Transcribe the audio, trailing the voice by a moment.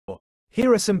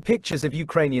Here are some pictures of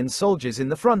Ukrainian soldiers in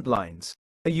the front lines.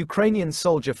 A Ukrainian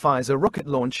soldier fires a rocket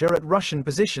launcher at Russian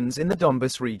positions in the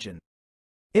Donbas region.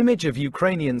 Image of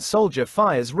Ukrainian soldier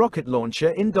fires rocket launcher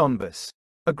in Donbas.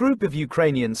 A group of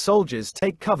Ukrainian soldiers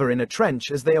take cover in a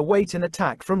trench as they await an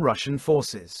attack from Russian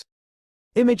forces.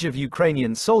 Image of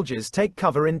Ukrainian soldiers take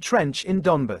cover in trench in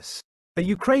Donbas. A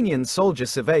Ukrainian soldier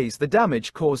surveys the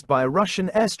damage caused by a Russian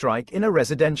airstrike in a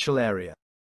residential area.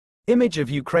 Image of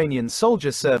Ukrainian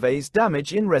soldier surveys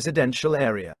damage in residential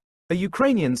area. A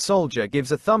Ukrainian soldier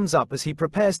gives a thumbs up as he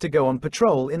prepares to go on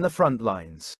patrol in the front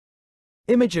lines.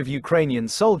 Image of Ukrainian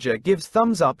soldier gives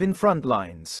thumbs up in front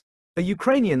lines. A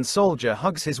Ukrainian soldier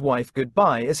hugs his wife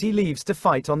goodbye as he leaves to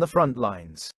fight on the front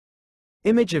lines.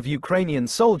 Image of Ukrainian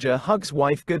soldier hugs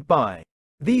wife goodbye.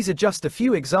 These are just a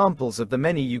few examples of the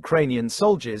many Ukrainian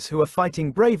soldiers who are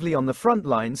fighting bravely on the front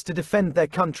lines to defend their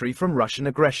country from Russian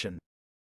aggression.